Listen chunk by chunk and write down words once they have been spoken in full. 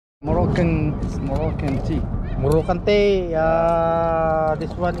Moroccan tea. Moroccan tea. This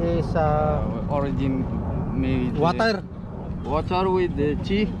one is Origin made water. Water with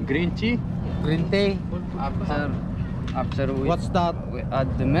tea, green tea. Green tea. After we What's that? we add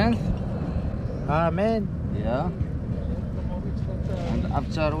the mint. Man. Yeah. And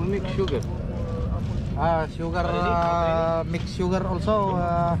after we mix sugar. Sugar, mix sugar also.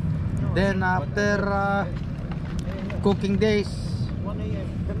 Then after cooking days,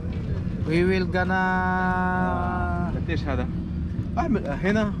 we will gonna قديش هذا؟ اعمل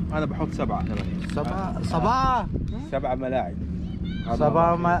هنا انا بحط 7 7 ملاعق.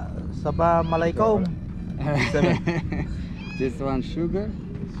 7 malaikum. This one sugar.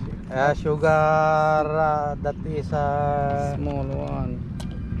 Sugar, that is Small one.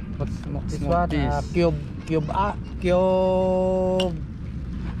 what's this small one? piece. Cube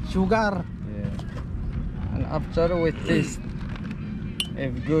sugar. Yeah. And after we taste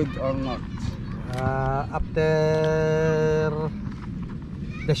if good or not. After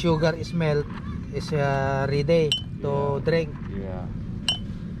the sugar is melt, is ready to drink. Yeah.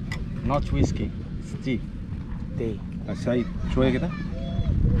 Not whiskey. It's tea. Tea. سعيد شويه كده.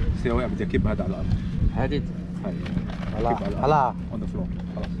 سيبها وقع بدي اكب هذا على الارض. هادي. هلا on the floor.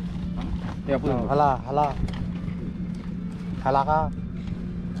 خلاص. يا ابو هلا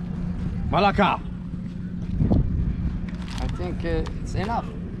ملكة. I think it's enough.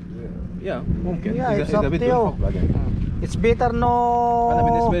 يا ممكن Yeah, it's اذا up to بده you. نحط بعدين. It's better no. انا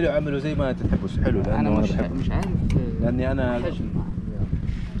بالنسبه لي اعمله زي ما انت تحبه حلو لانه أنا انا مش بحبه. عارف لاني انا حجم.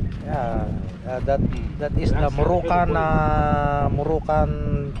 That is the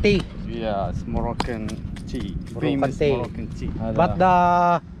Moroccan tea. Yeah, it's Moroccan tea. Moroccan Famous tea. Moroccan tea. But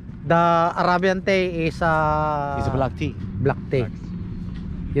the Arabian tea is is black tea. Black tea.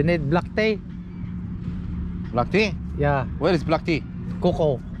 You need black tea? Black tea? Yeah. Where is black tea?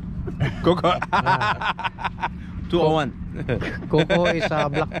 Cocoa. Cocoa. 201. Cocoa is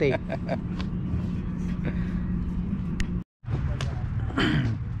black tea.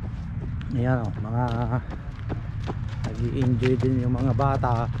 Ayan o, mga nag-i-enjoy din yung mga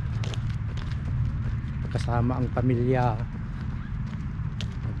bata kasama ang pamilya,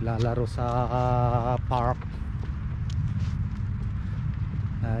 naglalaro sa park.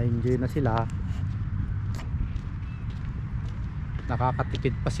 Enjoy na sila,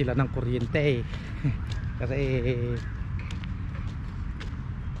 nakakatipid pa sila ng kuryente kasi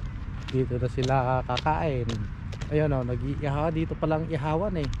dito na sila kakain. Ayun o, nag-iihaw dito palang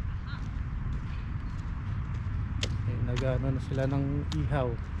ihawan nagano na sila ng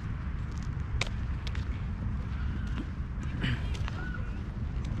ihaw.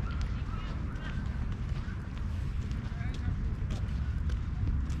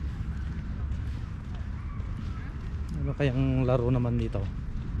 Ano kayang laro naman dito?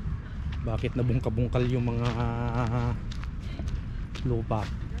 Bakit nabungka-bungkal yung mga lupa?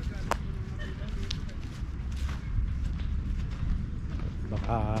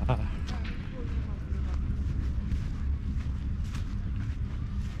 Baka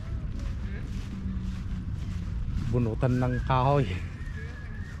bunutan ng kahoy.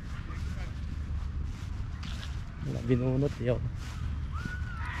 Wala binunot yun.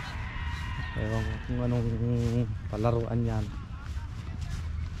 Ewan ko kung anong palaruan yan.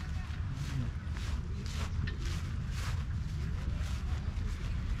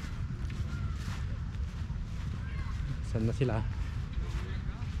 Saan na sila?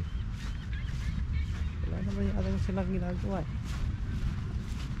 Wala naman yung ating silang ginagawa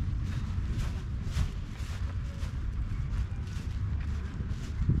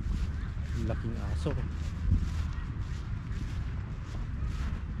laking aso.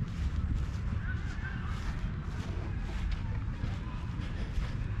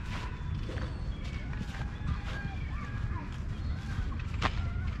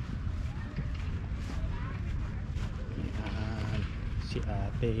 Yan, si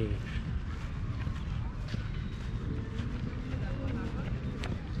ate.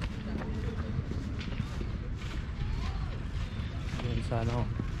 Yan sa ano,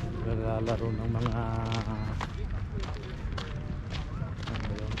 naglalaro ng mga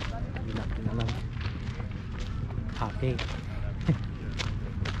lang hockey.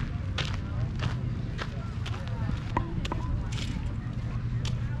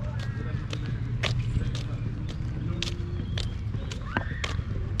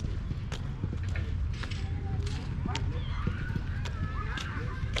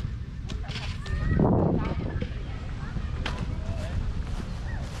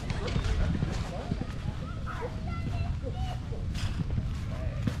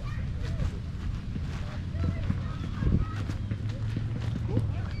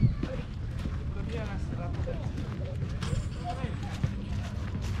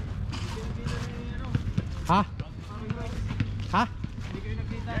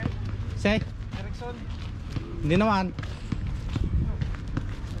 Say? Hindi naman.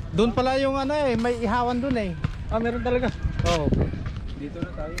 Doon pala yung ano eh, may ihawan doon eh. Ah, meron talaga. Oo. Dito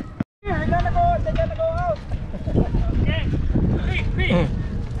na tayo.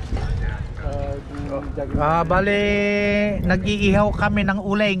 Bali, nag-iihaw kami ng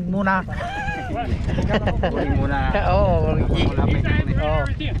uling muna. Uling muna. Oo, Oh.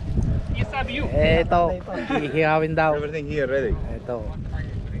 Ito, ihihawin daw. Everything here ready. Ito.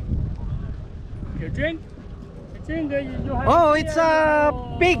 You drink? You drink, you have Oh, it's a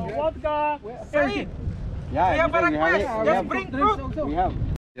pig. vodka. Yeah, just bring fruit. We have.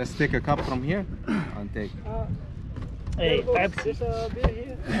 Just take a cup from here and take. Hey, Pepsi.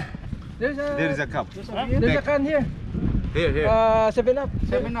 There is a cup. There's a can here. Here. 7 Up.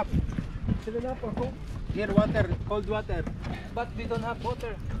 7 Up. 7 Up or Coke. Here, water, cold water. But we don't have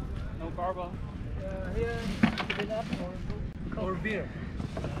water. No barbell. Here, 7 Up or beer.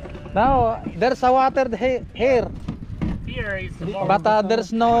 Now, there's a water here. Here is more. But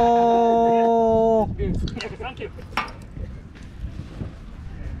there's no... Thank you.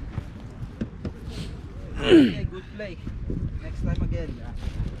 Okay, good play. Next time again.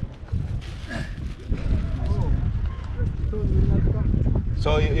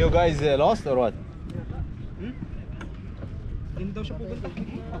 So you guys lost or what? Hindi daw siya pupunta.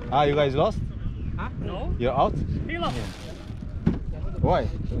 Ah, you guys lost? No? You're out? He lost. Why?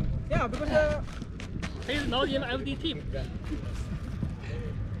 Yeah, because He's not in LD team.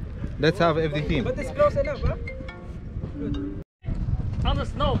 Let's have every team. but it's close enough, huh? On the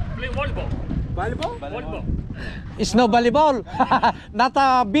snow, play volleyball. Volleyball? Volleyball. Snow volleyball. Not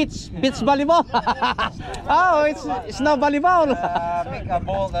a beach volleyball. Oh, it's snow volleyball. Make a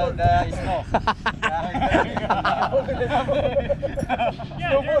ball and snow.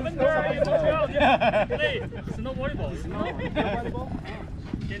 Yeah, when they're in Montreal, yeah, play snow volleyball.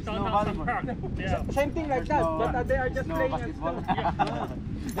 In downtown park. Yeah. Same thing like that, but they are just playing at snow.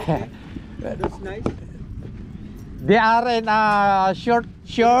 That's nice. They are in short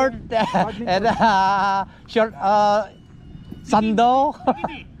and short sando.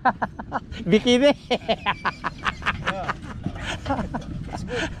 Bikini.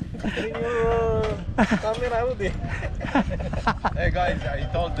 Bring your camera, Rudy. Hey guys, I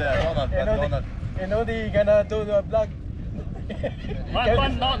told Donald, but Donald. You know they gonna do the vlog.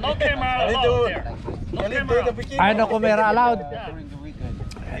 But no camera allowed there. No camera. Ay, no camera allowed.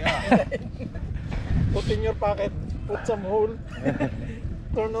 Yeah. Put in your pocket, put some hole,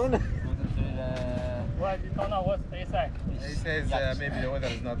 turn on. Well, you don't know what they say. He says maybe the weather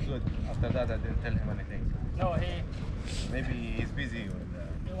is not good. After that, I didn't tell him anything. No, he Maybe he's busy with.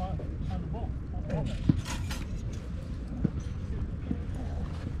 want on the boat. On the boat.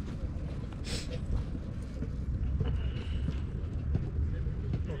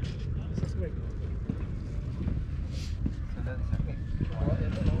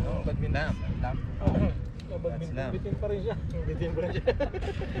 Dam. Bitin pa rin siya. Bitin pa rin siya.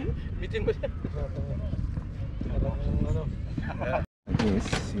 Bitin pa siya. Ano?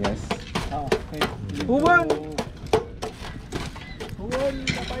 Yes. Okay. Who won? Who won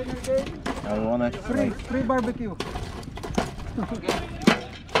the final game? I want it. Free barbecue.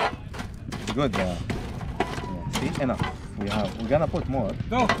 It's good. See, enough. We're gonna put more.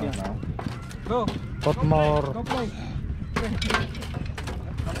 Go. Now. Go. Put more. Go play.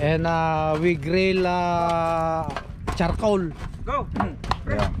 And we grill charcoal. Go.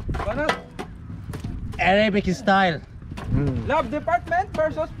 Yeah. Banat. Arabic style. Love department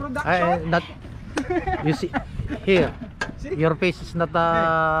versus production. Not, you see here. See? Your face is not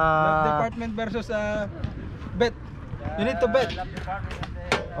Love department versus bet. You need to bet.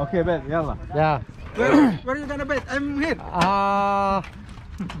 Okay, Ben. Yalla. yeah. Where you gonna bet? I'm here.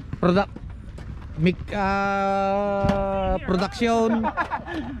 Production.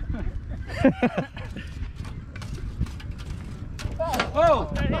 Oh.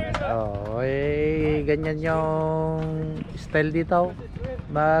 Oh, eh, ganyan yung style dito.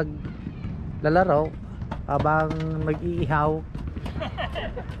 Maglalaro habang nag-iihaw.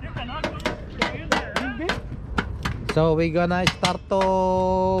 So we gonna start to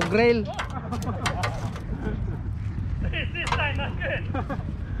grill. This time not good.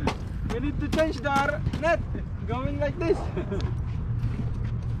 We need to change the net. Going like this.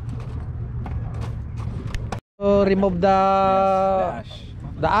 To remove the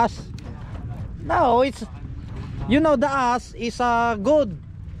ash. No, it's, you know, the ash is good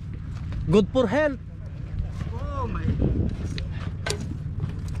for health. Oh my.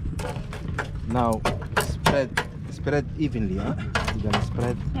 Now, spread evenly, huh? You're gonna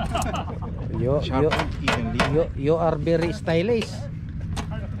spread You evenly. are very stylish.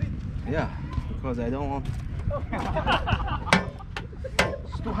 Yeah, because I don't want.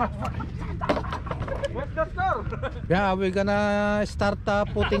 It's too hot. What's the score? Yeah, we're gonna start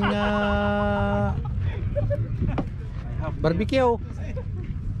putting barbecue.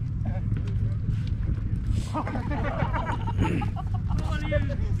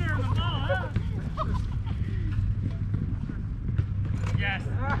 Yes.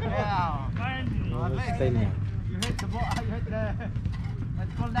 Yeah. Finally. Style niya. You hit the ball. You hit the.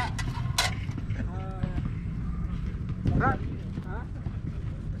 What's called that? Rock. Huh?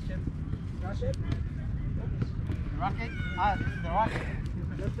 Rocket. Rocket. Ah, this is the rocket.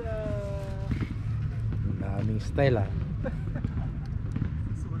 That's Daming style ah.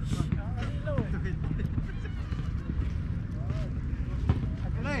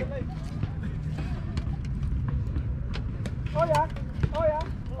 Oh yeah. Oh yeah.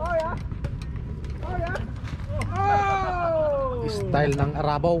 Oh yeah. Oh yeah. Oh! Style ng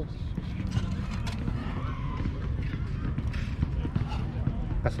Arabo.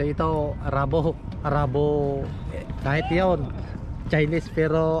 Kasi ito Arabo kahit 'yon Chinese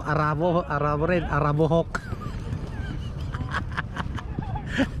pero Arabo rin, Arabo Hawk.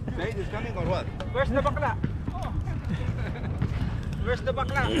 Said is coming or what? Where's the bakla? Where's the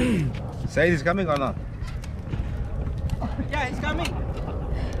bakla? Said is coming or not? Yeah, he's coming.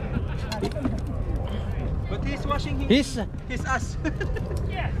 But he's washing his ass.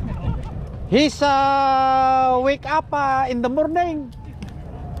 He's wake up in the morning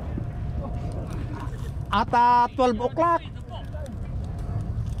at 12 o'clock.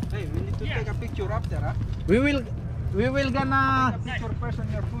 Hey, we need to take a picture after, huh? We will gonna Take a picture person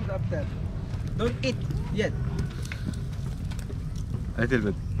your food after. Don't eat yet. A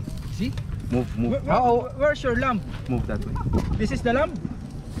little bit. See? Move. Where's your lamb? Move that way. This is the lamb?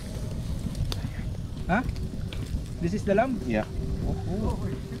 Huh? This is the lamb? Yeah. Oh.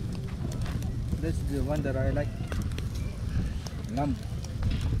 That's the one that I like. Lamb.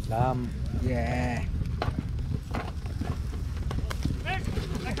 lamb. Yeah.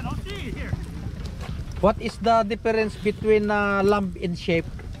 I cannot see here. What is the difference between lamb in shape?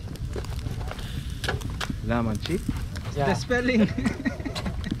 Lamb and sheep. The spelling.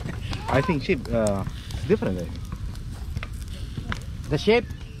 I think sheep is different. The shape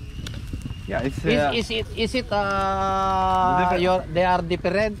Yeah, it's is it they are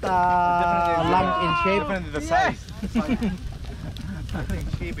different lamb in shape. different in the size. I think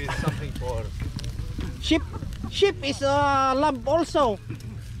sheep is something for. Sheep is lamb also.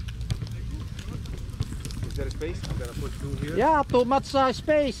 Is there space? I'm gonna put two here. Yeah, too much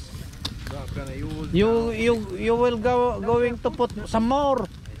space. So I'm gonna use. You will going to put some more.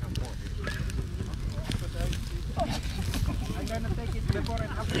 I'm gonna take it before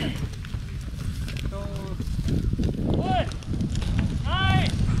and after. So Good.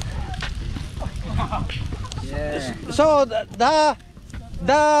 Nice. yeah. So the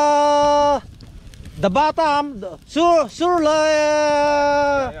bottom sur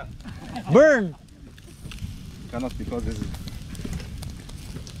burn. Cannot because this is.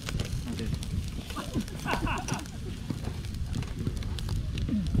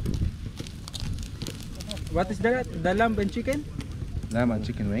 What is that? The lamb and chicken? Lamb and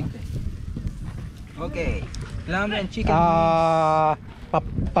chicken wing. Okay. Lamb and chicken.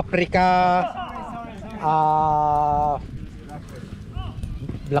 Paprika,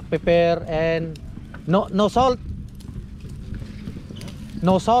 black pepper, and no salt.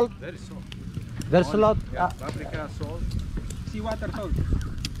 No salt. There is salt. There's a lot. Paprika, salt. Seawater salt.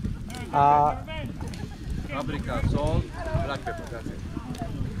 Paprika, salt, black pepper. That's it.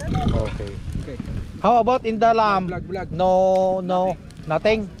 Okay. Okay. How about in the lamb? Black. No,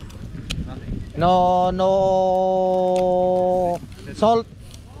 nothing. Nothing. No salt.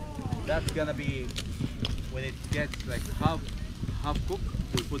 That's gonna be when it gets like half cooked.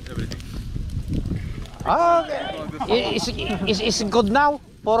 We put everything. Is good now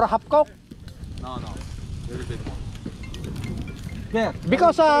for half cook? No, little bit more. There.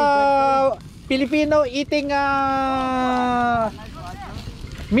 Because Filipino eating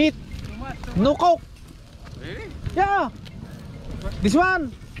meat no cook. Really? Yeah. This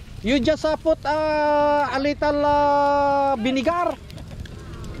one you just put a little vinegar.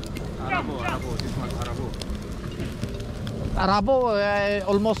 Arabo. This one Arabo. Arabo,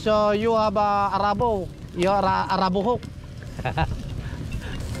 almost you have Arabo. You are Arabo hook.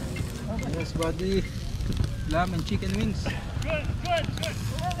 Yes, buddy. Lamb and chicken wings. Good.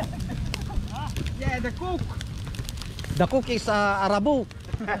 Yeah, the cook. The cook is Arabo.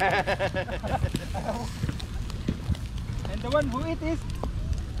 And the one who eat is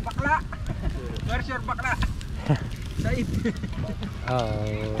bakla. Where's your bakla? Said.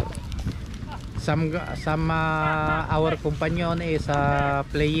 some our companion is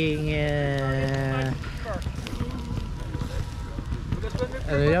playing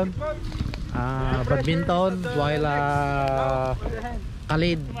ano yun? Badminton, while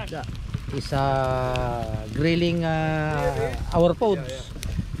Khalid is grilling our foods.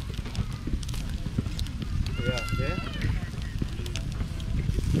 Yeah, there.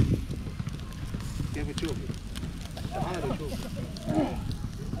 كيف تشوف؟ تعالوا شوف.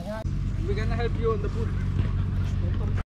 We're gonna help you on the food.